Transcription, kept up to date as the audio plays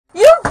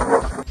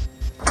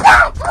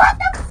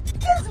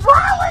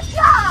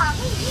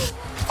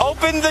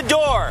Open the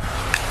door.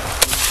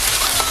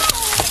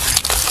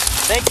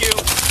 Thank you.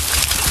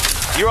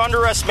 You're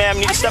under arrest, ma'am.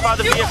 You need to step out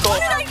of the vehicle.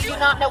 I do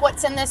not know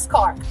what's in this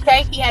car,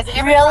 okay? He has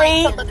every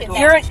right to look at that.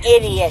 You're an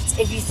idiot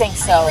if you think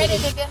so.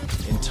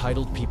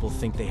 Entitled people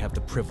think they have the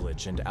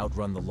privilege and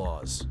outrun the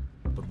laws.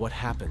 But what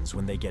happens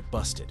when they get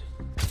busted?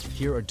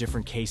 Here are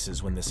different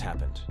cases when this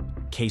happened.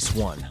 Case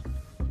 1.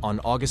 On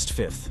August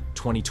 5th,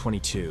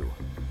 2022,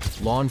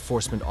 law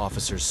enforcement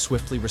officers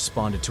swiftly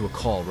responded to a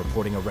call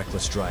reporting a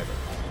reckless driver.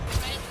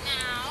 Right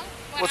now.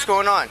 What's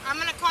going on? I'm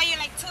gonna call you in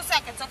like 2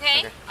 seconds,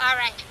 okay? All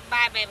right.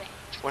 Bye, baby.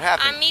 What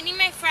happened? I'm meeting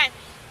my friend.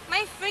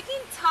 My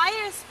freaking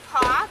tires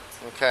popped.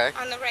 Okay.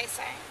 On the right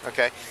side.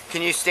 Okay.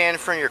 Can you stand in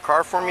front of your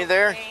car for me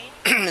there?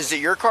 Okay. Is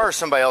it your car or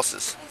somebody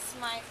else's? It's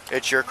my car.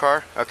 It's your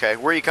car? Okay.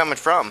 Where are you coming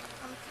from?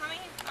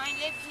 I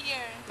live here.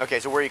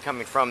 Okay, so where are you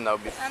coming from though?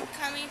 I'm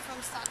coming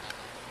from Stock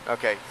Island.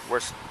 Okay.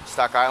 Where's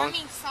Stock Island?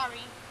 Sorry.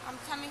 I'm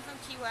coming from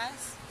Key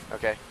West.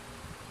 Okay.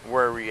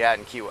 Where were you at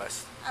in Key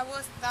West? I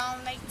was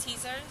down like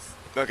Teasers.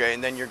 Okay,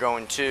 and then you're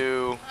going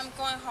to... I'm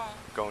going home.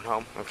 Going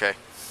home? Okay.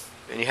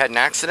 And you had an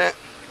accident?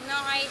 No,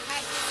 I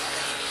had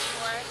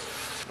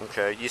this before.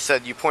 Okay. You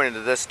said you pointed to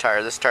this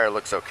tire. This tire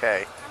looks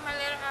okay. I'm a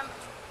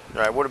little...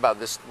 All right. What about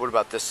this? What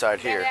about this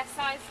side here? That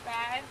side's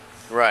bad.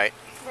 Right.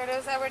 But it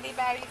was already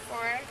bad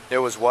before. It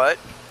was what?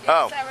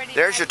 Oh,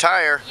 there's your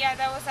tire. Yeah,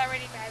 that was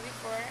already bad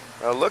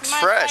before. It looks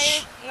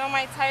fresh.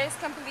 My tire's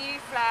completely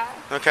flat.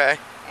 Okay.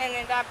 And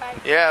then that back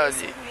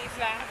is completely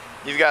flat.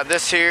 You've got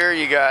this here.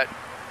 You got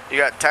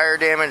tire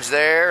damage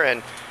there.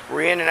 And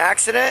were you in an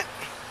accident?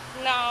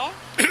 No.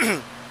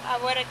 I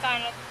would have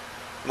done it.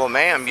 Well,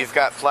 ma'am, you've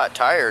got flat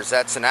tires.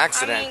 That's an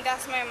accident. I mean,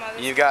 that's my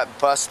mother's. You've got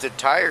busted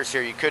tires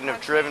here. You couldn't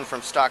have driven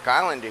from Stock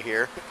Island to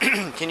here.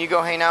 Can you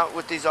go hang out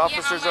with these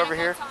officers over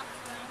here?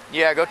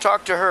 Yeah, go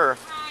talk to her.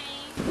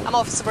 Hi. I'm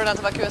Officer Bernard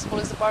of QS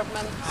Police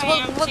Department. So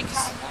I'm Chicago.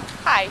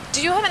 Hi.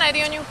 Do you have an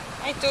ID on you?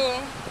 I do.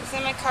 It's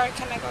in my car.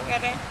 Can I go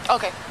get it?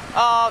 Okay.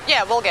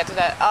 Yeah, we'll get to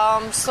that.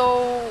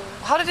 So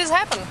how did this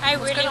happen? I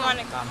really want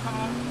to go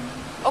home.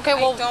 Okay,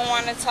 well. I don't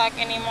want to talk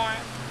anymore.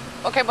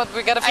 Okay, but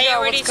we gotta figure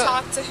out what's good.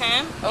 I already talked to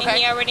him, and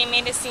he already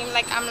made it seem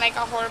like I'm like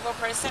a horrible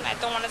person. I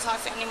don't want to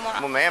talk to him anymore.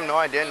 Well, ma'am, no,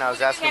 I didn't. I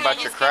was asking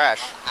about your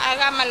crash. I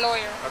got my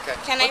lawyer. Okay.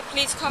 Can I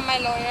please call my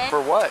lawyer?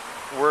 For what?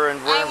 We're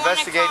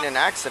investigating an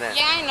accident.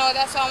 Yeah, I know.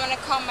 That's why I want to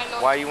call my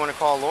lawyer. Why you want to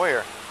call a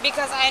lawyer?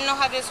 Because I know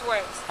how this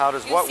works. How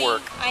does what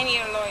work? I need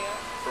a lawyer.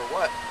 For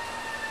what?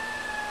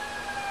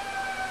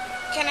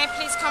 Can I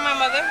please call my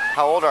mother?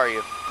 How old are you?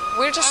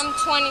 I'm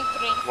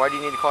 23. Why do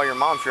you need to call your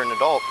mom if you're an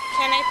adult?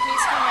 Can I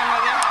please call my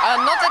mother?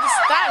 Not at this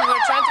time.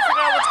 We're trying to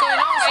figure out what's going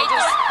on. So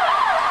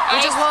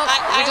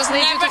we just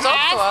need you to talk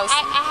to us.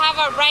 I have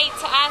a right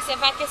to ask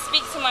if I can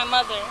speak to my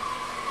mother.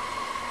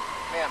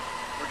 Ma'am,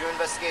 we're doing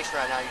investigation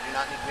right now. You do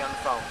not need to be on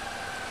the phone.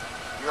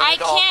 You're I an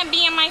adult. can't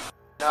be on my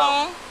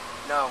phone.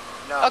 No.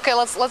 Okay,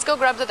 let's go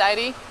grab the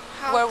ID.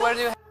 Where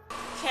do you?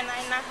 Can I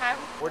not have?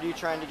 What are you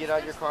trying to get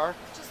out of your car?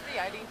 Just the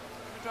ID,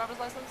 your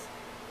driver's license.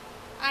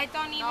 I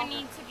don't even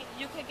need to get.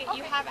 You could get.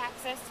 You have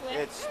access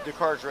to it. The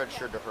car's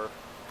registered to her.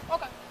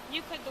 Okay.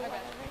 You could do whatever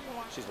you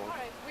want. She's one. All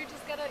right. We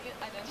just gotta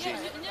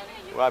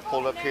identify. Well, I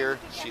pulled up here.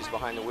 She's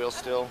behind the wheel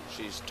still.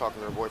 She's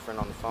talking to her boyfriend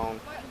on the phone.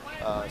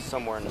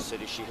 Somewhere in the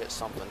city, she hit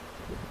something,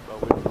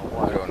 but we don't know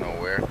why. We don't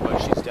know where. But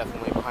she's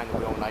definitely behind the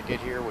wheel when I get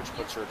here, which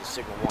puts her to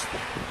signal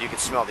 1. You can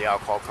smell the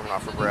alcohol coming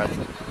off her breath.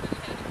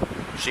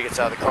 She gets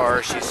out of the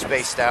car. She's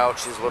spaced out.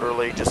 She's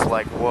literally just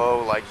like,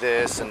 whoa, like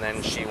this. And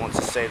then she wants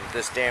to say that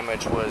this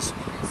damage was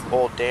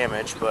old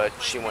damage, but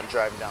she went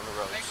driving down the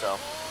road. So.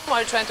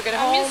 Are you trying to get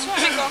home? I'm just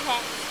trying to go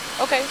home.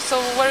 Okay, so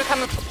where are you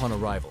coming from? Upon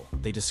arrival,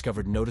 they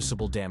discovered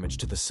noticeable damage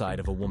to the side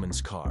of a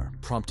woman's car,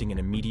 prompting an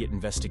immediate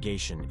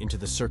investigation into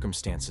the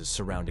circumstances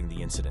surrounding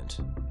the incident.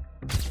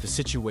 The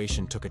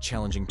situation took a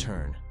challenging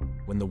turn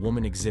when the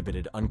woman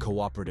exhibited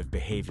uncooperative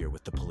behavior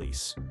with the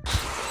police.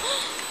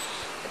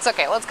 It's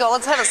okay, let's go.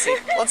 Let's have a seat.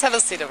 Let's have a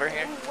seat over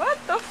here. What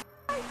the f?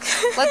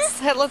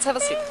 Let's have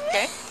a seat,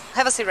 okay?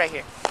 Have a seat right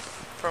here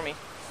for me.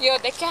 Yo,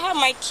 they can have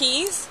my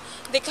keys.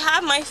 They can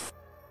have my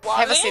wallet.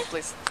 Have a seat,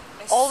 please.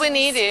 All we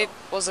needed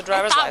was a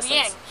driver's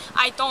license.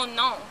 I don't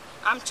know.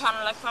 I'm trying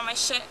to look for my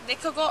shit. They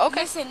could go.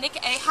 Okay. Listen, they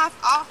have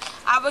all.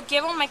 I would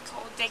give them my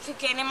code. They could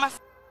get in my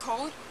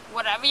code.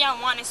 Whatever y'all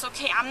want, it's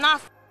okay. I'm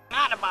not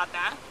mad about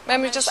that.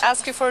 Ma'am, we just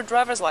asked you for a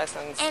driver's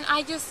license. And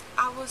I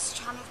was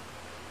trying to.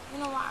 You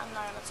know what? I'm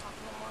not gonna talk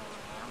no more,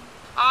 ma'am.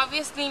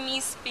 Obviously,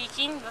 me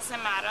speaking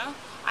doesn't matter.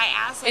 I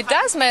asked. It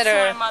does matter.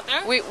 To my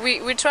mother.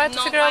 We tried to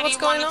figure out what's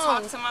going on. Nobody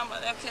want to talk to my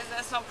mother because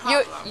there's no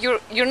problem.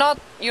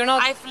 You're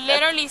not. I've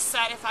literally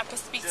said if I could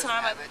speak to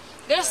my mother.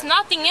 There's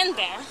nothing in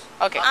there.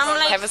 Okay. I'm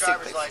like, have a seat,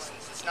 please.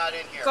 It's not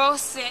in here. Go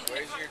sit.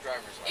 Where's your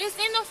driver's license? It's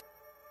in the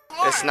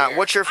car. It's not.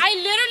 What's your? I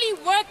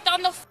literally worked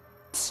on the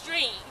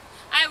street.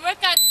 I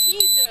work at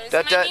Teasers.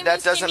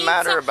 That doesn't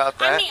matter about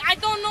that. I mean, I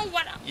don't know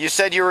what. You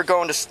said you were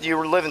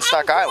living in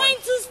Stock Island. I'm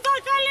going to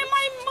Stock Island.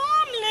 My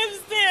mom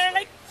lives there.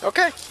 Like.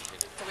 Okay.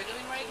 So we're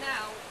doing right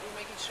now. We're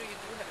making sure you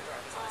do have a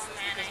driver's license. Oh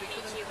man, I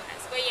hate you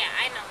guys. But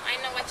yeah, I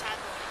know what y'all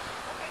doing.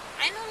 Okay.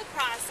 I know the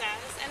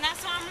process, and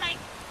that's why I'm like,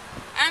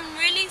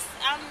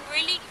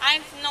 I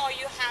know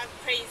you have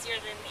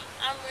crazier than me.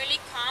 I'm really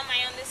calm.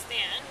 I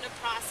understand the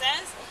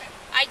process. Okay.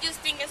 I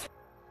just think it's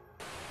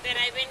that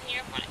I've been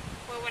here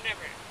for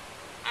whatever.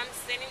 I'm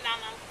sitting down.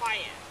 I'm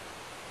quiet.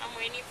 I'm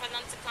waiting for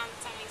them to come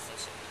tell me some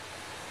shit.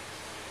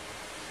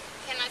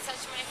 Can I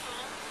touch my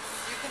phone?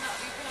 You cannot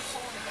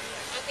call anybody.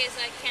 Okay, so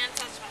I can't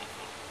touch my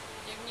phone.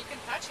 You can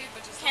touch it,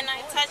 but just Can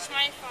don't I call touch anybody.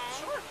 my phone?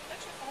 Sure,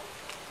 touch your phone.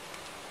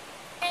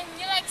 And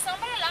you're like,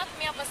 somebody locked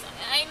me up or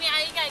something. I mean,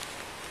 I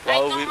Why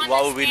don't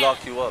would we understand. lock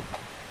you up?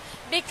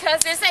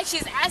 Because it's like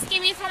she's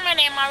asking me for my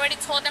name. I already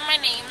told her my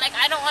name. Like,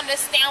 I don't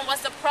understand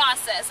what's the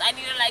process. I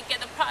need to, like, get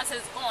the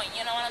process going.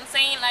 You know what I'm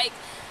saying? Like,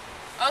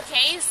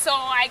 okay, so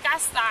I got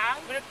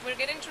stopped. We're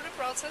getting through the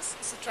process.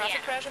 It's a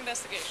traffic crash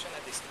investigation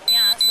at this point.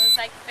 Yeah, so it's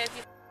like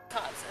 50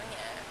 cops in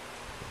here.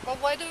 But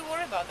why do you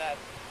worry about that?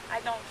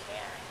 I don't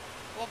care.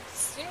 Well, it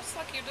seems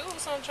like you do,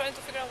 so I'm trying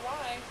to figure out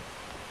why.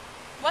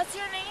 What's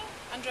your name?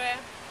 Andrea?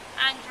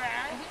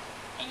 Andrea.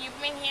 And you've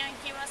been here in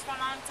Key West for a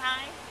long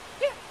time?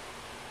 Yeah.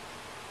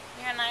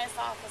 You're a nice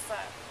officer.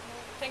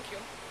 Thank you.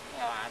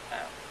 You're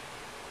welcome.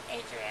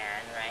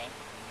 Adrienne, right?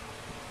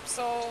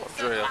 So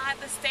So do I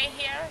have to stay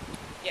here?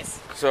 yes.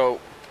 So,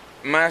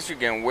 I'm gonna ask you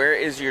again, where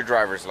is your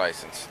driver's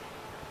license?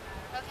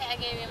 Okay, I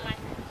gave you my...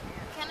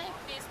 Can I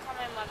please call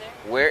my mother?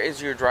 Where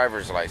is your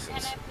driver's Can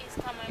license? I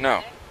please call my No.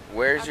 mother?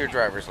 Where is your Okay.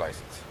 driver's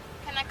license?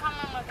 Can I call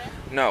my mother?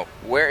 No.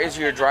 Where is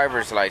your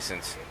driver's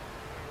license?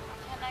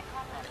 Can I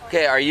call my mother?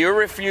 Okay, are you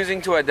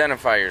refusing to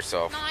identify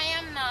yourself? No, I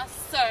am not,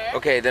 sir.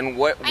 Okay, then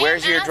what? I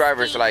Where's am your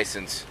driver's asking-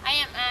 license? I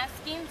am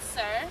asking,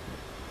 sir,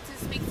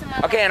 to speak to my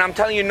Okay, and I'm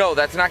telling you, no,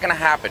 that's not gonna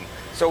happen.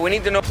 So we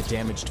need to know. The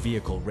damaged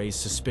vehicle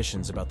raised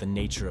suspicions about the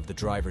nature of the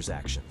driver's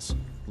actions,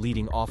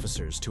 leading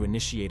officers to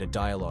initiate a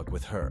dialogue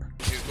with her.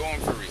 She's going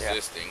for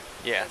resisting,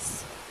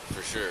 Yes.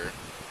 for sure.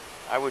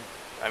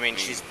 I mean,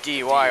 she's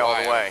DUI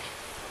all the way.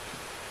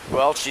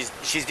 Well, she's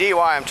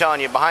DUI, I'm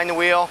telling you, behind the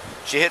wheel,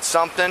 she hit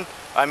something.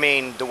 I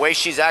mean, the way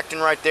she's acting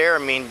right there, I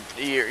mean,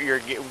 you're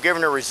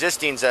giving her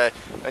resisting's a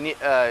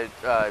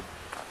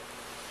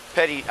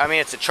petty, I mean,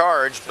 it's a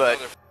charge, but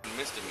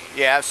Misdemeanor.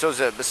 yeah, so's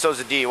a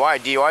DUI.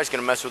 DUI is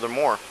going to mess with her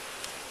more.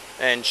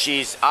 And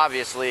she's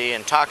obviously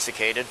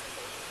intoxicated.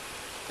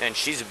 And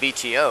she's a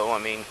BTO, I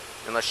mean,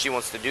 unless she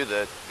wants to do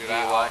the Dude,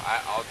 DUI.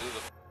 I'll do the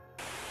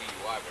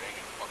DUI, but ain't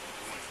gonna fucking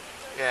do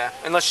anything. Yeah,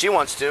 unless she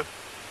wants to. I'm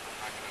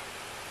not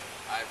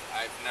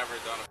gonna. I've never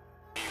done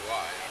a DUI.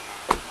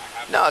 I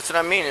haven't. No, that's what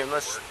I mean,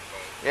 unless,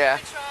 yeah.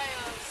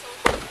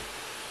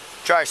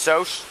 Try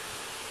SOCH.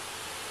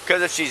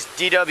 Because if she's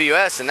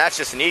DWS, and that's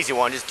just an easy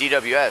one, just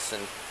DWS.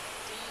 And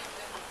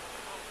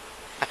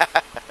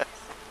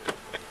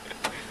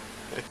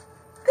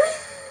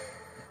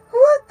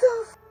What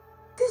the f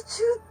did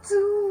you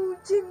do,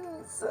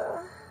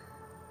 Janisa?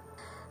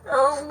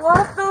 Oh,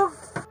 what the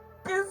f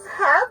is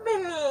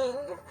happening?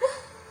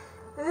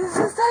 This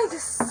is like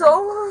so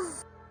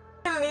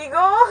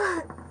illegal.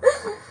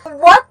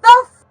 What the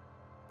f?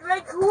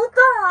 Like, who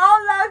the hell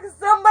locked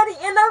somebody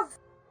in a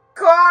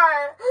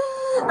car?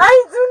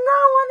 I do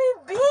not want to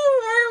be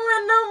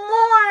here no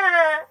more.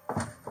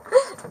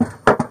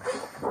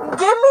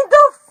 Get me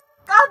the f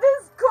out of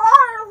this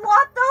car.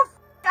 What the f?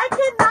 I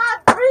cannot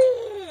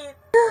breathe.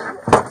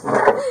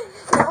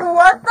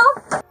 What the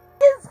f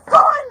is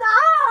going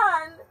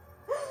on?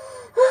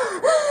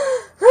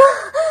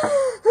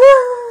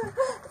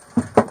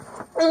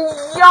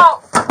 Yo,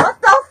 what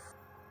the f?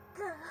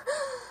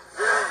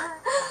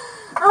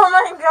 Oh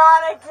my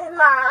god, I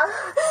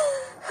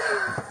cannot.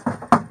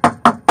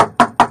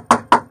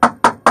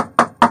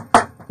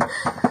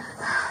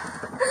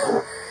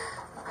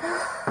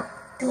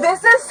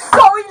 This is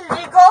so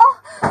illegal.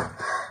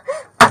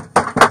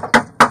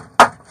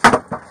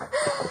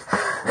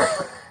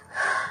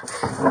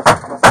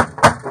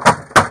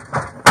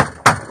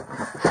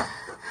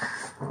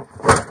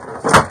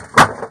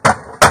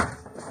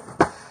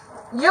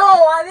 Yo,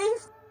 are they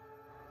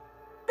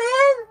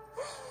f***ing?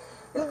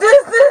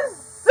 This is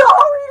so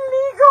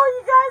illegal.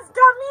 You guys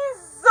got me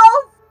so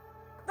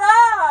f***ed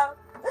up.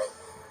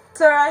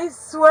 Sir, I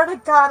swear to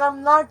God,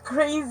 I'm not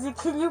crazy.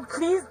 Can you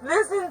please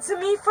listen to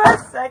me for a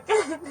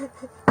second?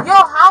 Yo,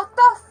 how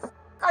the f***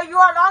 are you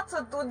allowed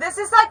to do this?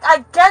 It's like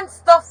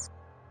against the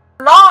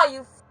law,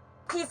 you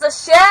piece of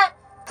shit.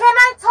 Can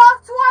I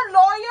talk to a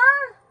lawyer?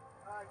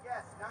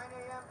 yes, 9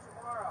 a.m.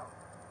 tomorrow.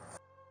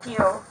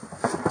 You.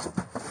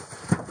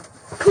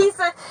 Piece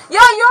of...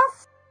 Yo, you're a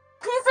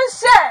piece of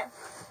shit.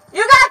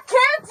 You got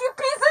kids, you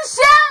piece of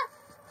shit?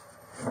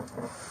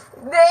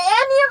 Did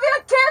any of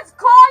your kids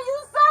call you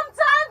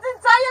sometimes and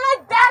tell you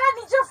like, Dad, I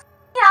need your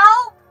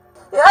help?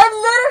 I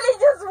literally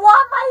just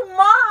want my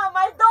mom.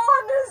 I don't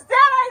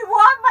understand. I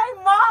want my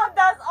mom.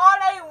 That's all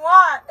I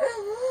want.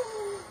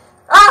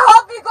 I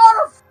hope you go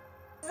to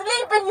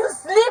sleep and you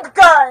sleep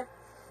good.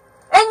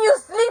 And you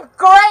sleep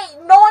great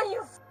knowing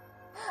you...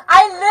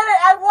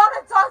 I want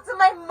to talk to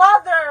my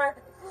mother.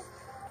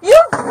 You...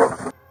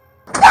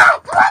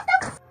 God, what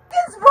the f***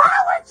 is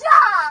wrong with ya?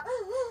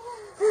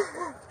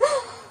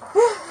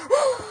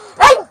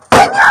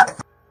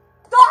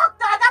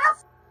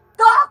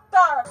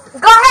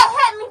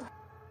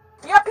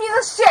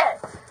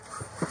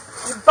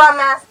 bum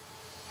ass.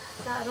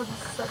 God, I'm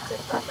such a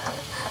dumb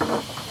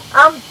ass.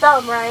 I'm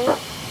dumb, right?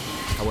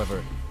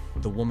 However,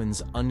 the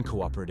woman's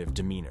uncooperative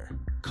demeanor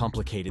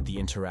complicated the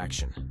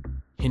interaction,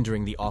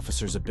 hindering the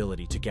officer's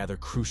ability to gather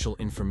crucial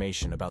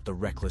information about the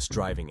reckless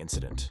driving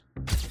incident.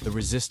 The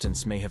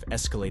resistance may have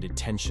escalated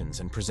tensions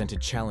and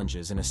presented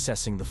challenges in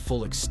assessing the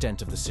full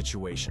extent of the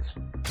situation.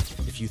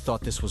 If you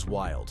thought this was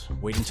wild,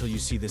 wait until you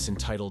see this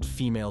entitled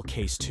Female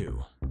Case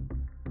 2.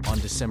 On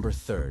December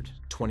 3rd,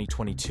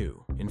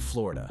 2022, in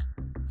Florida,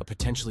 a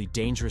potentially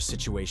dangerous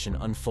situation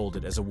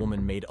unfolded as a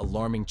woman made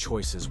alarming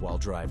choices while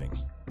driving.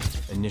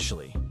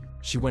 Initially,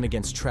 she went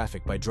against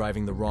traffic by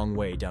driving the wrong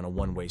way down a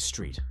one-way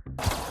street.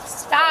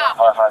 Stop!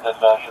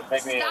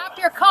 Stop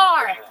your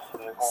car!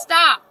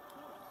 Stop!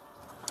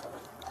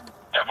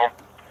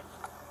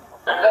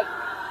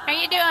 How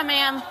you doing,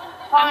 ma'am?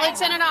 I'm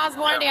Lieutenant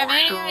Osborne. Do you have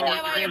any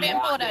idea why you're being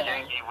pulled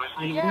over?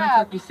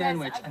 Yeah,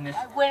 sandwich and this.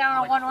 I went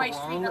on a one-way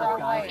street the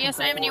wrong way. Yes,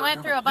 ma'am, and you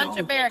went through a bunch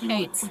of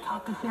barricades.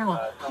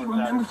 She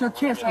remembers her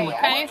kiss.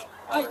 Okay?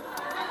 I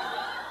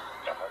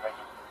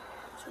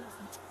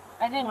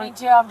didn't mean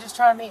to. I'm just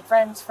trying to meet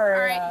friends for.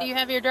 All right, do you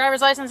have your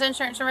driver's license,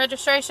 insurance, and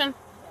registration?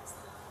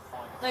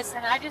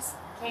 Listen, I just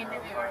came to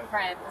meet my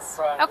friends.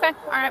 Okay,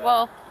 all right,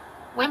 well,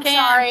 I'm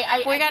sorry.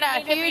 We got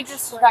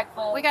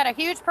a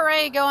huge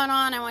parade going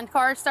on, and when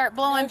cars start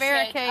blowing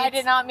barricades. I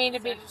did not mean to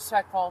be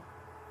disrespectful.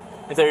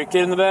 Is that your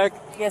kid in the back?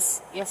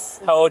 Yes, yes.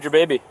 How old's your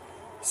baby?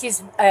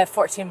 She's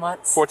 14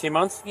 months. 14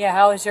 months? Yeah,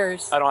 how is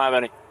yours? I don't have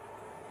any.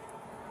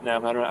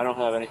 No, I don't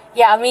have any.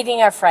 Yeah, I'm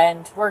meeting a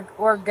friend.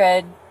 We're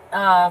good.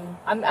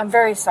 I'm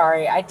very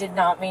sorry. I did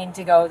not mean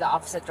to go the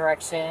opposite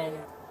direction.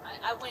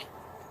 I went,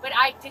 but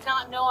I did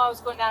not know I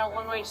was going down a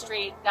one-way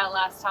street that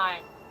last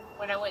time.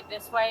 When I went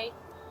this way.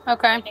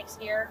 Okay. Right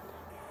next year.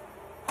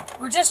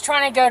 We're just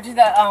trying to go to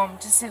the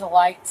to see the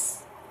lights.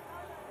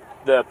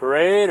 The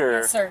parade,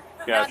 or? Yes, sir.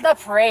 Gotcha. Not the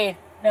parade.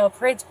 No,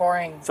 parade's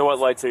boring. So what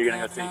lights are you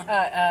gonna go see?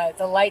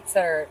 The lights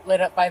that are lit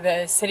up by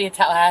the city of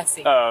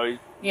Tallahassee. Oh,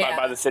 yeah.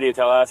 By the city of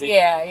Tallahassee?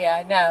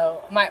 Yeah.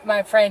 No,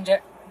 my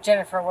friend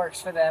Jennifer works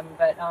for them,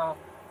 but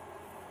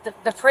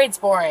the parade's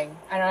boring.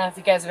 I don't know if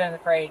you guys have been to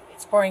the parade.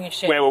 It's boring as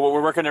shit. Wait, well,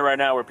 we're working there right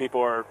now where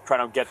people are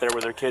trying to get there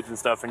with their kids and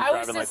stuff and driving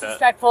like that. I was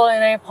disrespectful,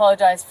 and I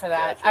apologize for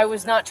that. Gotcha. I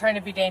was not trying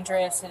to be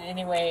dangerous in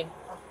any way,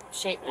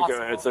 shape possible.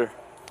 Go ahead, sir.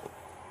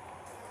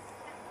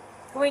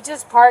 Can we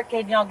just park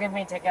and y'all give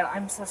me a ticket?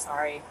 I'm so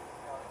sorry.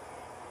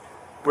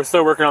 We're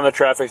still working on the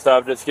traffic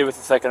stop. Just give us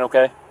a second,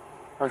 okay?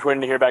 I'm just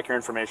waiting to hear back your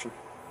information.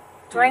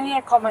 Do I need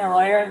to call my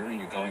lawyer? You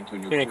need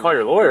to call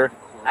your lawyer?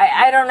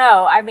 I don't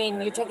know. I mean,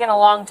 you're taking a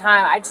long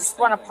time. I just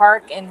want to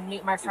park and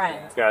meet my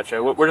friends.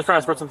 Gotcha. We're just trying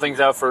to sort some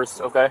things out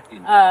first, okay?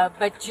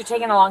 But you're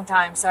taking a long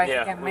time, so I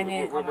think I might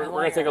need to call my lawyer.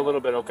 We're going to take a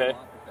little bit, okay?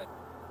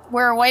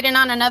 We're waiting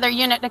on another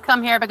unit to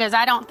come here because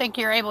I don't think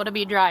you're able to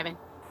be driving.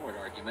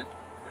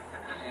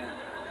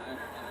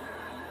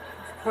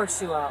 Of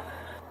course you will.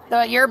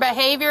 Your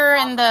behavior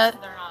and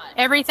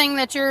everything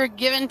that you're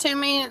giving to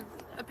me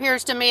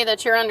appears to me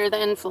that you're under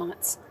the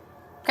influence.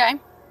 Okay?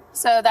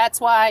 So that's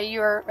why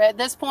at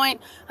this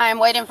point, I am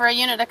waiting for a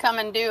unit to come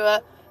and do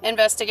a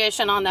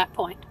investigation on that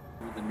point.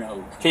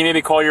 Can you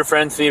maybe call your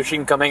friend, see if she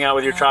can come hang out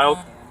with your child?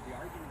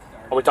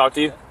 While we talk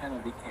to you?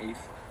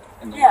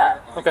 Yeah.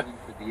 Okay.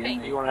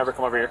 You want to have her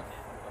come over here?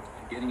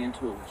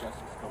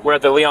 We're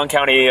at the Leon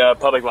County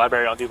Public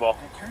Library on Duval.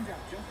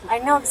 I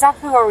know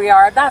exactly where we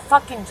are. I'm not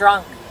fucking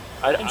drunk.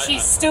 And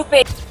she's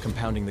stupid.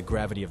 Compounding the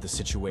gravity of the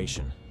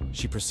situation,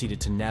 she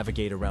proceeded to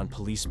navigate around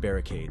police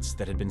barricades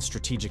that had been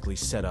strategically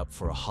set up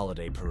for a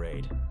holiday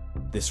parade.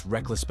 This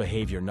reckless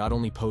behavior not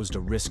only posed a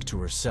risk to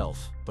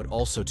herself, but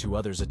also to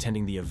others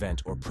attending the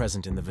event or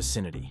present in the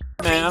vicinity.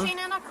 Ma'am?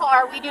 In a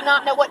car, we do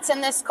not know what's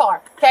in this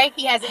car. Okay,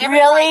 he has every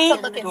right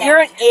to look at that.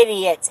 You're an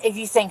idiot if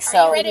you think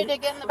so. Are you ready to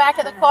get in the back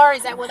of the car?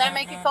 Will that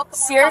make you feel comfortable?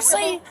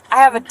 Seriously? I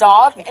have a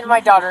dog and my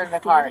daughter in the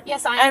car.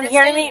 Yes, I understand. I'm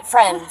here to meet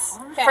friends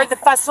for the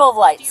Festival of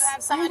Lights. Do you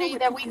have somebody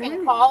that we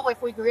can call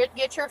if we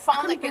get your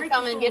phone that can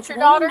come and get your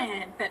daughter?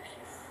 Yeah,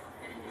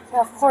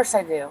 of course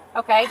I do.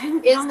 Okay.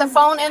 Is the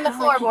phone in the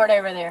floorboard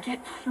over there?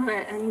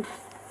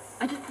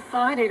 I just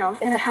decided if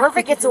the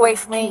perfect gets away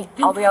from me,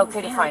 I'll be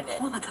okay to find it.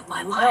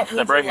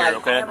 Step right here,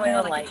 okay?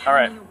 All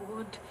right.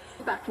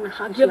 You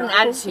have an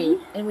attitude,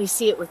 and we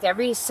see it with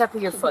every step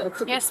of your foot.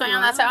 Yes,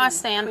 ma'am, that's how I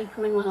stand.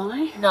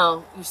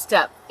 No, you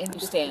step and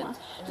you stand.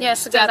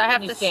 Yes, because I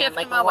have to shift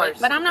my weight.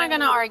 But I'm not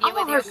going to argue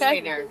with you,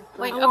 okay?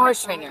 I'm a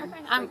horse trainer.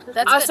 I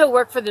also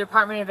work for the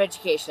Department of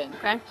Education.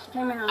 Okay.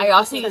 I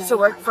also used to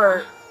work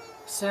for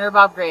Senator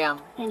Bob Graham.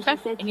 Okay.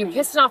 And you're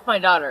pissing off my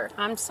daughter.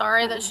 I'm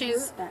sorry that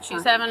she's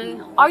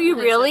having... Are you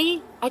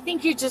really? I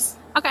think you're just...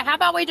 Okay, how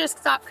about we just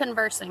stop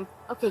conversing?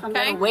 Okay,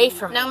 get away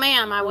from me. No,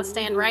 ma'am, I will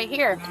stand right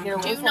here.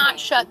 Do not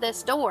shut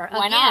this door.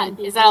 Why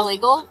not? Is that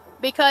illegal?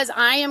 Because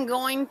I am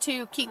going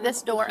to keep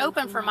this door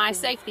open for my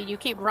safety. You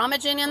keep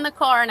rummaging in the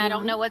car and I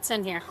don't know what's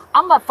in here.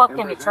 I'm a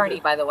fucking attorney,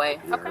 by the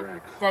way. Okay.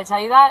 Did I tell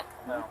you that?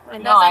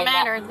 It doesn't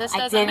matter. This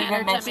doesn't I didn't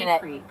matter even mention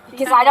to me. it.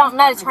 Because I'm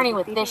not an attorney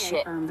with this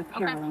shit.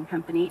 Okay.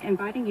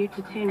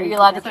 Are you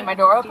allowed to keep my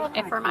door open?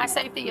 And for my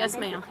safety, yes,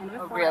 ma'am.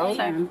 Oh, really?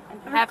 So,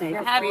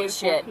 You're full of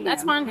shit.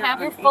 That's fine.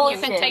 You're full of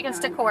You can shit. take us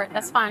to court.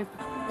 That's fine.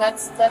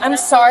 I'm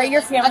sorry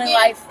your family Again,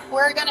 life.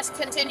 We're going to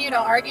continue to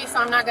argue, so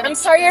I'm not going to. I'm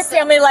sorry your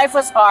family life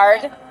was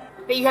hard.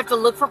 That you have to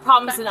look for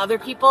problems in other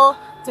people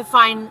to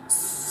find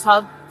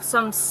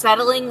some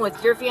settling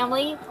with your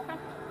family. Okay.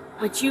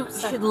 But you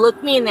should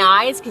look me in the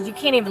eyes because you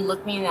can't even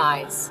look me in the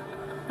eyes.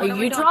 Are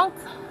you drunk?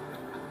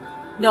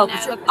 No,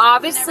 but you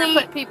obviously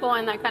never put people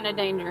in that kind of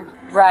danger.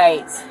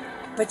 Right.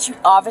 But you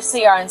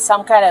obviously are on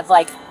some kind of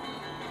like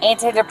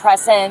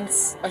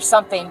antidepressants or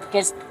something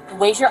because the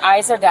way your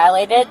eyes are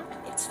dilated,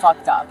 it's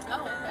fucked up.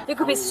 Oh, okay. There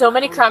could be so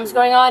many crimes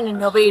going on and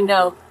nobody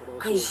know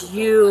because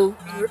you're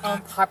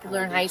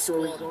unpopular in high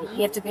school.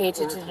 You have to pay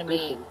attention to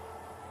me.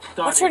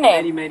 What's your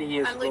name?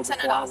 I'm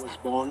Lieutenant Austin.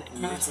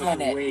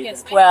 Lieutenant.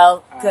 Yes, ma'am.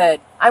 Well,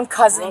 good. I'm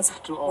cousins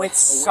with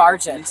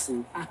Sergeant.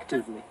 I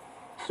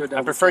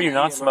prefer you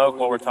not smoke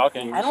while we're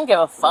talking. I don't give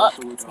a fuck.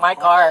 It's my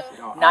car,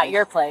 not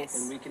your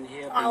place.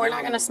 Oh, we're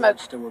not going to smoke.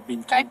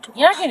 Okay?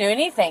 You're not gonna do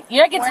anything.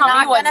 You're not gonna tell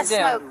me what to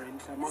do.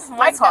 This is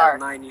my car.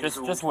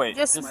 Just wait.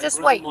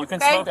 Just wait. You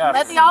can okay? smoke after.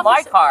 Let the officer.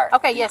 My car.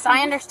 Okay, yes,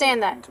 I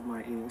understand that.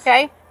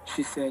 Okay?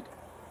 She said,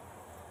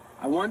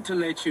 I want to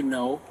let you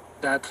know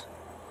that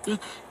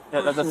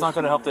That's not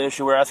going to help the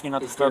issue. We're asking you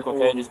not to smoke,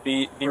 okay? Just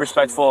be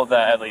respectful of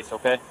that at least,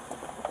 okay?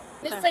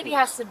 This lady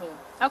has to move.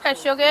 Okay,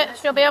 she'll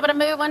be able to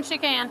move when she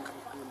can.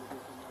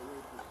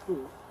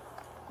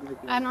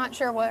 I'm not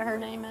sure what her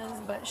name is,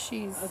 but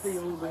she's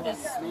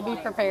just be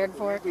prepared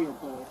for it.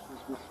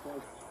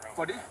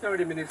 for this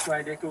 30 minutes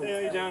ride, they could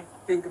you doing?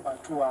 think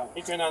about 2 hours.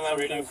 You turn on that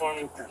radio for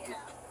me.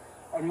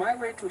 On my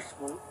way to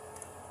school,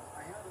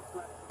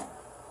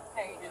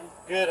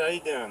 Good, how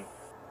you doing?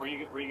 Where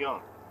you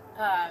going?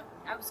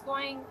 I was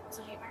going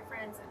to meet my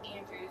friends at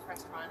Andrew's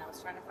restaurant. I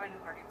was trying to find a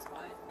parking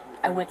spot.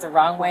 I went the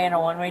wrong way in a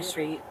one-way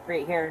street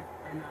right here.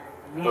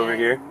 Over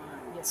here?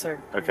 Yes,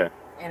 sir. Okay.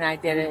 And I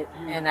did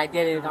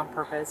it on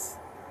purpose.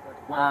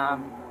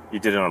 You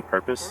did it on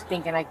purpose?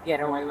 Thinking I could get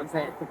away with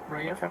it.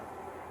 Okay.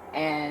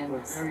 And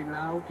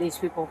these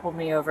people pulled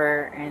me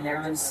over, and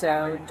they're just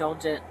so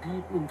indulgent.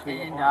 And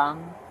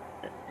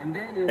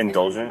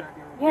Indulgent?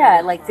 yeah,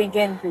 like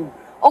thinking,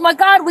 "Oh my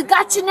God, we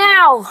got you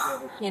now,"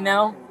 you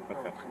know.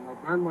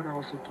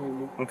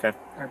 Okay.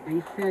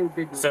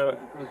 So,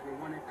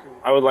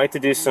 I would like to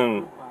do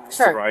some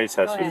sobriety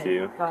tests with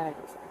you. Go ahead.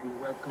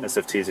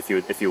 SFTs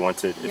if you want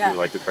to, if Yeah. you'd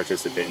like to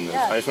participate in this.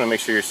 Yeah. I just want to make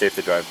sure you're safe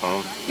to drive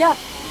home. Yeah.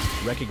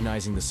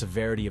 Recognizing the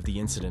severity of the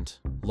incident,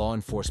 law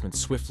enforcement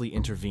swiftly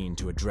intervened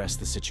to address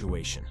the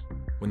situation.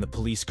 When the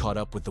police caught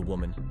up with the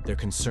woman, their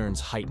concerns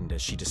heightened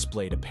as she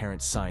displayed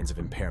apparent signs of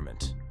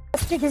impairment.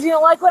 Because you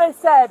don't like what I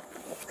said.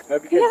 No,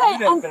 because you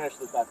didn't finish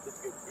this up.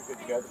 It's good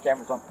to go. The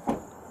camera's on.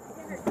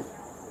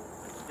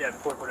 Yeah,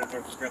 before put it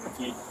there, just grab the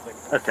key.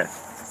 Okay.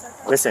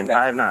 Listen,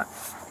 I have not.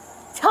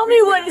 Tell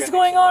me what is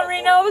going on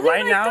right now.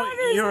 Right now,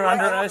 you're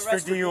under arrest for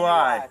DUI.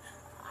 I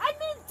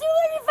didn't do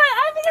anything.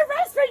 I'm in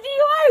arrest for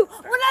DUI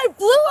when I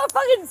blew a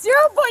fucking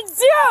 0.0.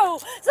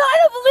 So I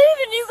don't believe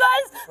in you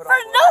guys for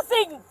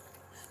nothing.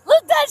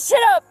 Look that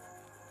shit up.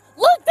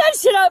 Look that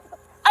shit up.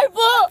 I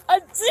blew a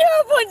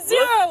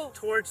 0.0. Look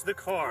towards the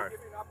car.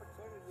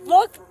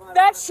 Look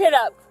that shit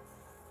up.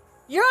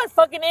 You're on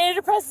fucking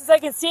antidepressants. I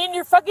can see in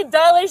your fucking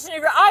dilation of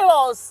your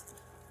eyeballs.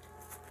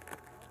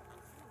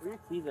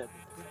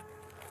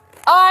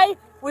 I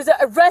was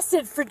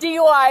arrested for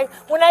DUI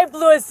when I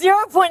blew a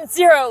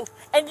 0.0,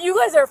 and you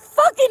guys are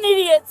fucking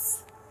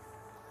idiots.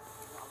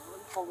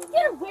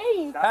 Get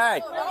away.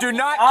 Hey, do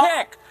not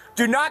kick.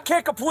 Do not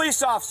kick a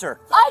police officer.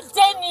 I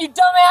didn't, you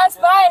dumbass,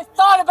 but I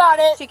thought about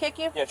it. She kick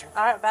you? Yeah, sure.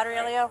 All right, battery,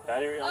 Leo.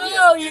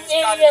 Oh, you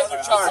idiot.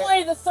 It's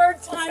only the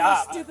third time,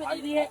 you stupid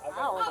idiot.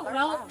 Oh,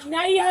 well,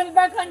 now you have it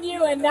back on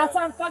you, and that's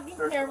on fucking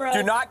camera.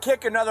 Do not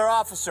kick another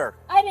officer.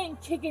 I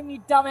didn't kick him, you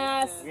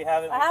dumbass. We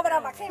have it. I have it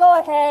on my camera. Go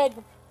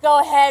ahead.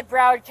 Go ahead,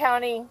 Broward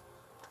County.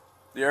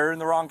 You're in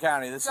the wrong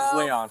county. This is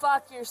Leon.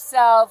 Fuck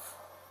yourself.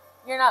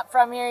 You're not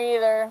from here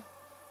either.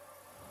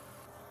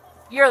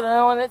 You're the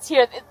only one that's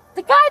here.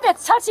 The guy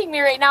that's touching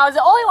me right now is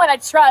the only one I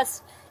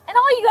trust. And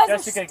all you guys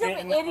Jessica, are stupid get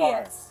in the idiots.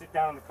 car. Sit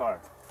down in the car.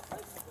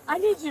 I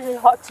need you to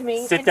talk to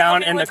me. Sit and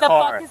down tell me in the what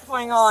car. What the fuck is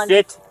going on?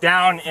 Sit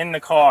down in the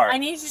car. I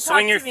need you to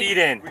Swing talk your to me. feet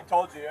in. We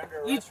told you you're under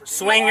arrest.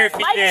 Swing your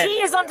feet My in.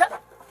 key is on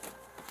top.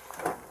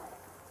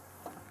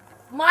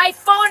 My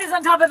phone is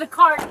on top of the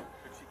car.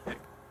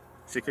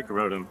 She kick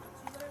rode him.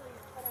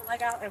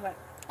 Leg out and went.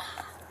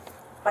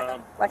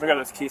 We got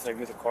this key so I can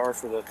get the car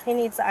for the... He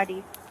needs the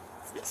ID.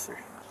 Yes, sir.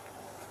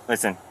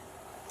 Listen,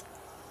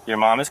 your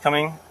mom is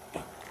coming.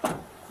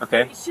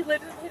 Okay. She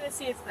lives in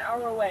Tennessee. It's an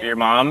hour away. Your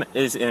mom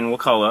is in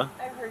Wakulla.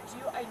 I heard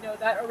you. I know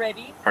that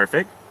already.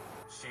 Perfect.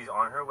 She's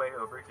on her way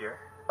over here.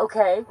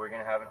 Okay. We're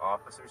gonna have an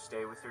officer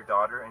stay with your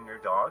daughter and your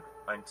dog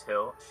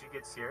until she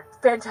gets here.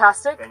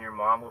 Fantastic. Then your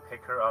mom will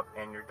pick her up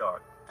and your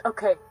dog.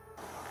 Okay.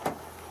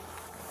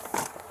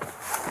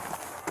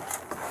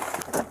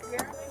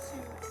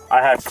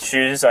 I have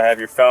shoes, I have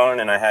your phone,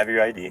 and I have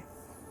your ID.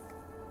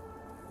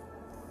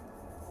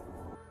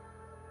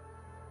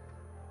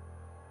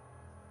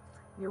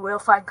 You will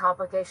find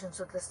complications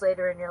with this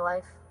later in your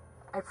life.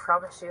 I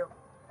promise you.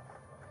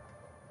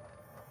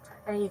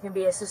 And you can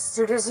be as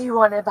astute as you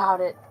want about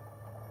it.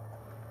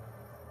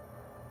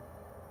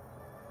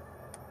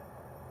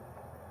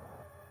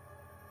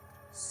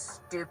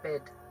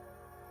 Stupid.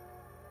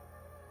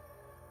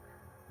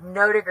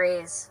 No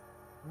degrees.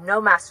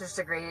 No master's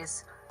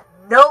degrees.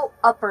 No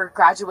upper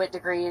graduate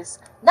degrees.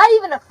 Not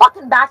even a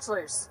fucking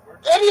bachelor's.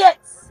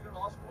 Idiots!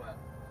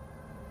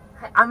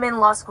 I'm in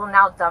law school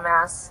now,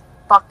 dumbass.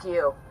 Fuck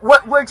you.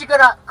 Where'd you go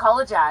to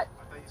college at?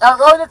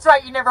 Oh, that's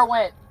right, you never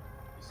went.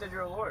 You said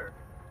you're a lawyer.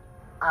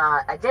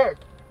 I did.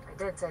 I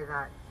did say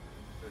that.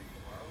 So you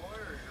are a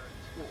lawyer or you're in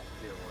school to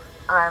be a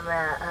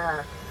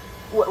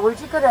lawyer?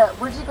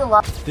 Where'd you go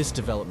law? This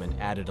development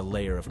added a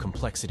layer of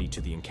complexity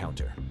to the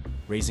encounter,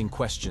 raising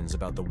questions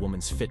about the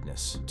woman's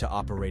fitness to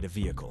operate a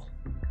vehicle,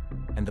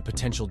 and the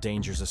potential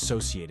dangers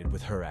associated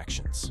with her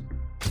actions.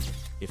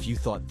 If you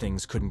thought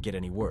things couldn't get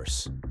any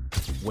worse,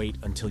 wait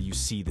until you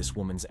see this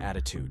woman's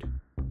attitude.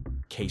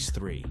 Case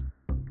 3.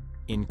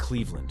 In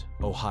Cleveland,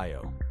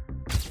 Ohio.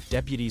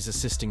 Deputies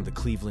assisting the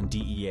Cleveland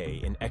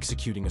DEA in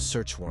executing a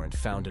search warrant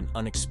found an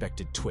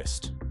unexpected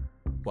twist.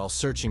 While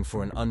searching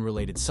for an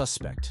unrelated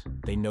suspect,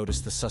 they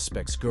noticed the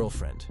suspect's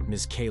girlfriend,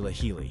 Ms. Kayla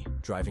Healy,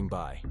 driving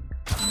by.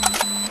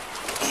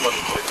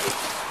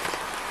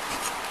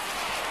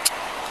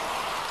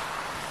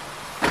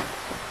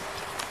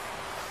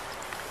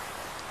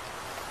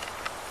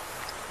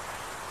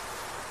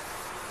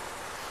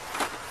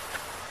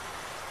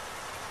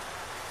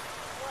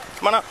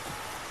 Come on up.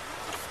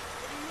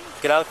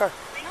 Get out of the car.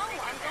 No, I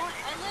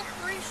live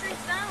 3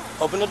 streets down.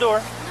 Open the door.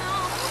 No.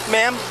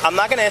 Ma'am, I'm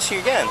not going to ask you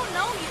again. I don't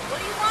know you. What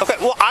do you want? Okay,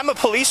 well, I'm a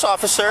police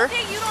officer.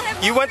 Okay, you don't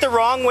have You went the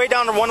wrong way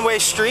down a one-way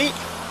street.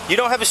 You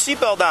don't have a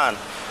seatbelt on.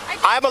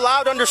 I'm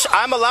allowed under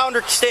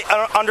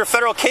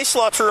federal case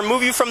law to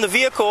remove you from the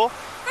vehicle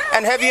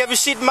and have you have your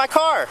seat in my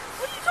car.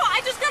 What are you talking?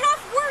 I just got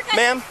off work.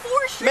 Ma'am,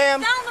 4 streets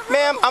down the road.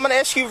 ma'am, I'm going to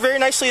ask you very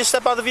nicely to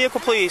step out of the vehicle,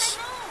 please.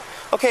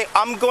 Okay,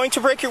 I'm going to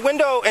break your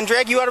window and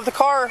drag you out of the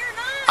car.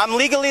 I'm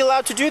legally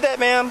allowed to do that,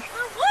 ma'am.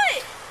 For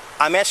what?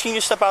 I'm asking you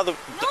to step out of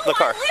the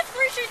car. I live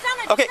 3 streets down. I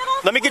just Okay, got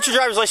off let me work. get your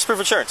driver's license proof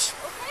of insurance. Okay.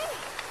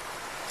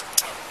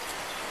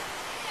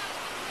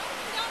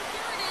 Down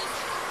here it is.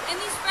 And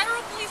these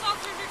federal police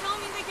officers are telling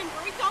me they can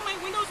break down my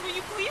windows. Will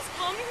you please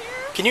come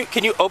here?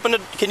 Can you open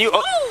it?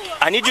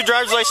 I need your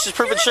driver's license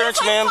proof of insurance,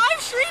 ma'am. 5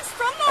 streets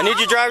from the I need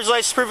your driver's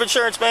license proof of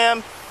insurance,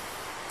 ma'am.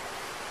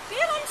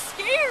 Dad, I'm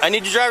scared. I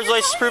need your driver's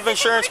license proof of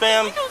insurance,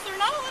 ma'am. They're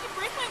not allowed to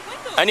break my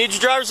windows. I need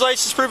your driver's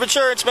license proof of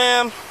insurance,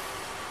 ma'am.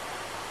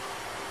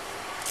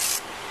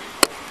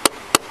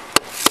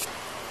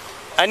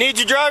 I need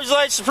your driver's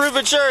license proof of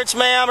insurance,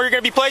 ma'am, or you're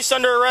going to be placed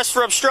under arrest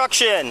for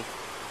obstruction.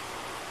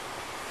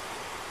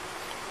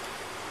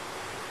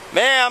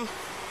 Ma'am.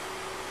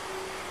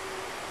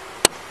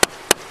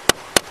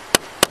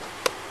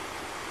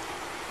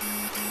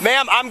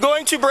 Ma'am, I'm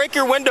going to break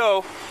your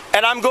window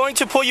and I'm going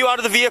to pull you out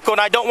of the vehicle, and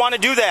I don't want to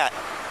do that.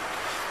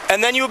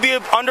 And then you will be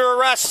under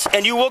arrest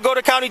and you will go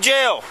to county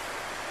jail.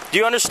 Do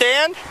you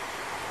understand?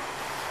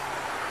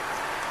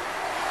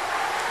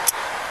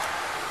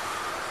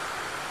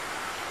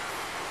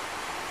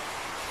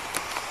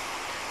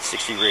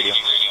 Radio.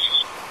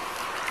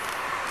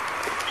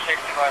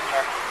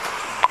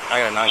 I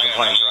got a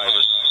non-compliant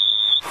driver.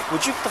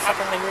 Would you get the fuck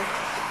out of here?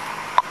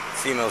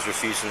 Female's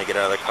refusing to get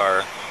out of the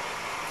car.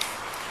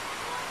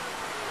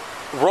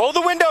 Roll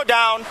the window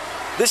down.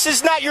 This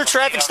is not your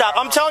traffic stop.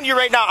 I'm telling you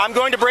right now, I'm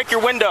going to break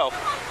your window.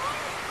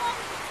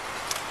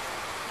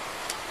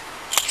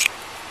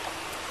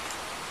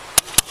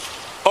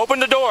 Open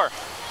the door.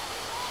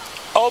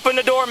 Open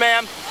the door,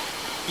 ma'am.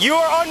 You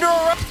are under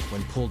arrest.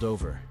 When pulled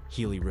over,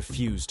 Healy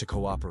refused to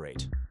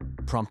cooperate,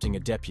 prompting a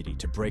deputy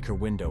to break her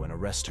window and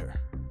arrest her.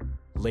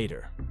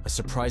 Later, a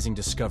surprising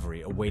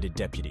discovery awaited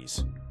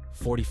deputies: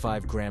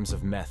 45 grams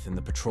of meth in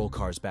the patrol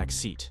car's back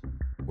seat,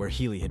 where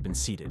Healy had been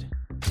seated.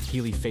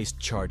 Healy faced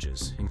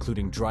charges,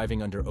 including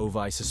driving under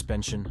OVI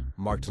suspension,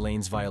 marked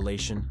lanes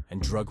violation, and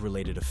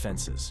drug-related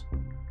offenses.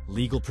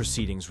 Legal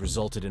proceedings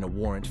resulted in a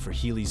warrant for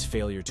Healy's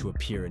failure to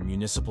appear in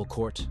municipal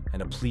court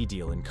and a plea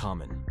deal in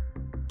common.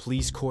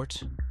 Pleas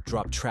court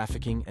dropped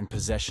trafficking and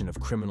possession of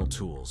criminal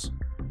tools,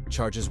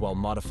 charges while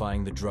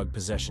modifying the drug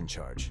possession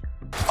charge.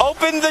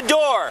 Open the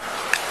door!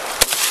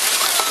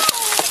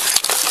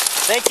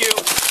 Thank you.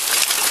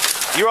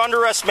 You're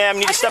under arrest, ma'am.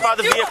 You need to step out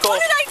of the vehicle.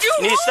 What did I do wrong?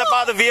 You need to step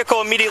out of the vehicle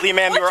immediately,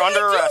 ma'am. You are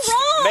under arrest.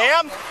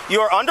 Ma'am,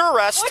 you are under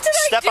arrest. What did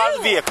Step out of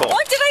the vehicle.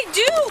 What did I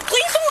do?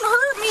 Please don't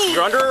hurt me.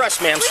 You're under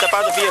arrest, ma'am. Step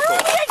out of the vehicle.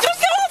 I just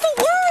got off of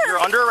work. You're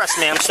under arrest,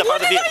 ma'am. Step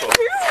out of the vehicle.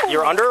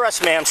 You're under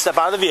arrest, ma'am. Step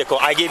out of the vehicle.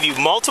 I gave you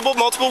multiple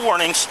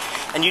warnings,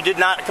 and you did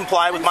not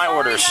comply with my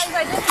orders.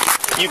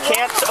 You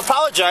can't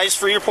apologize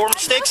for your poor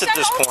mistakes at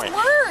this point.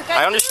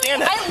 I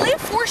understand that. I live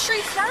 4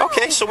 streets down.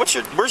 Okay, so where's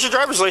your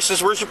driver's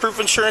license? Where's your proof of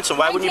insurance, and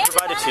why wouldn't you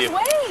provide it to you?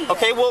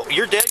 Okay, well,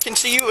 your dad can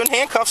see you in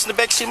handcuffs in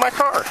the backseat of my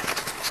car.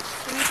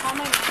 Can you call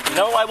my mom?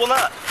 No, I will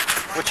not.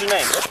 What's your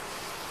name?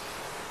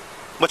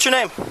 What's your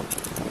name?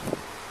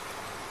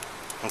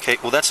 Okay,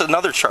 well, that's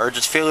another charge.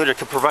 It's failure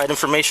to provide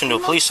information to a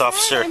police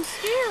officer. I'm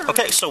scared.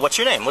 Okay, so what's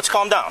your name? Let's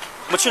calm down.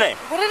 What's your name?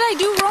 What did I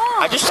do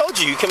wrong? I just told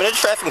you committed a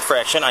traffic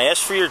infraction. I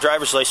asked for your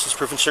driver's license,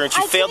 proof of insurance.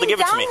 You failed to give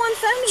it to me.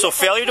 So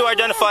failure to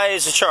identify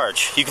is a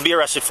charge. You can be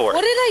arrested for it.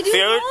 What did I do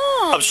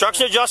wrong?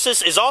 Obstruction of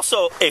justice is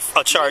also a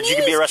charge. You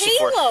can be arrested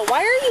for it.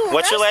 Why are you arresting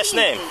What's your last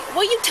name? me?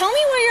 Well, you tell me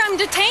where I'm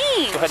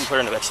detained. Go ahead and put her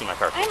in the backseat of my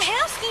car. I'm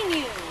asking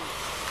you.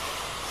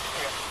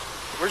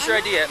 Where's your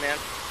ID at, man?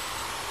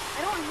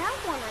 I don't have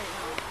one right now.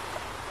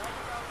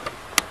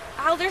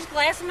 Oh, there's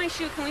glass in my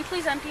shoe. Can we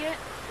please empty it?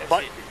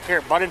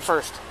 Here, butt in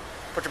first.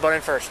 Put your butt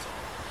in first.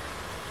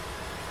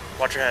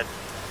 Watch your head.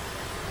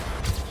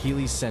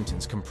 Healy's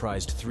sentence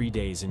comprised 3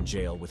 days in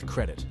jail with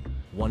credit,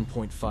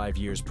 1.5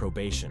 years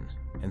probation,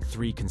 and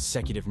 3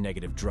 consecutive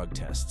negative drug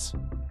tests.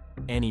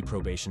 Any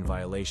probation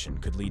violation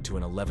could lead to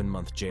an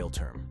 11-month jail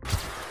term. Can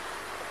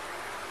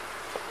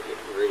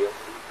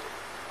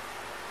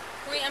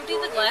we empty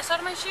the glass out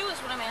of my shoe is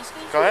what I'm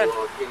asking? Go ahead.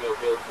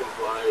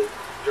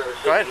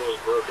 Go ahead.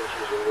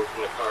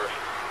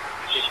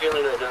 She's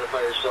failing to identify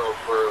herself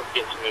or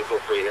get some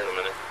info for you here in a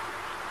minute.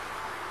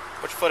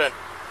 Put your foot in.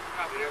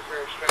 I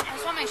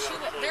just want my shoe.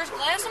 There's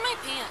glass in my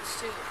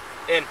pants too.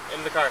 In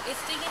the car.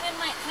 It's sticking in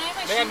my. Can I have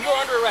my shoe? Ma'am, you're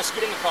under arrest.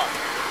 Get in the car.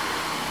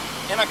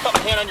 And I cut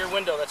my hand on your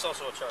window. That's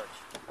also a charge.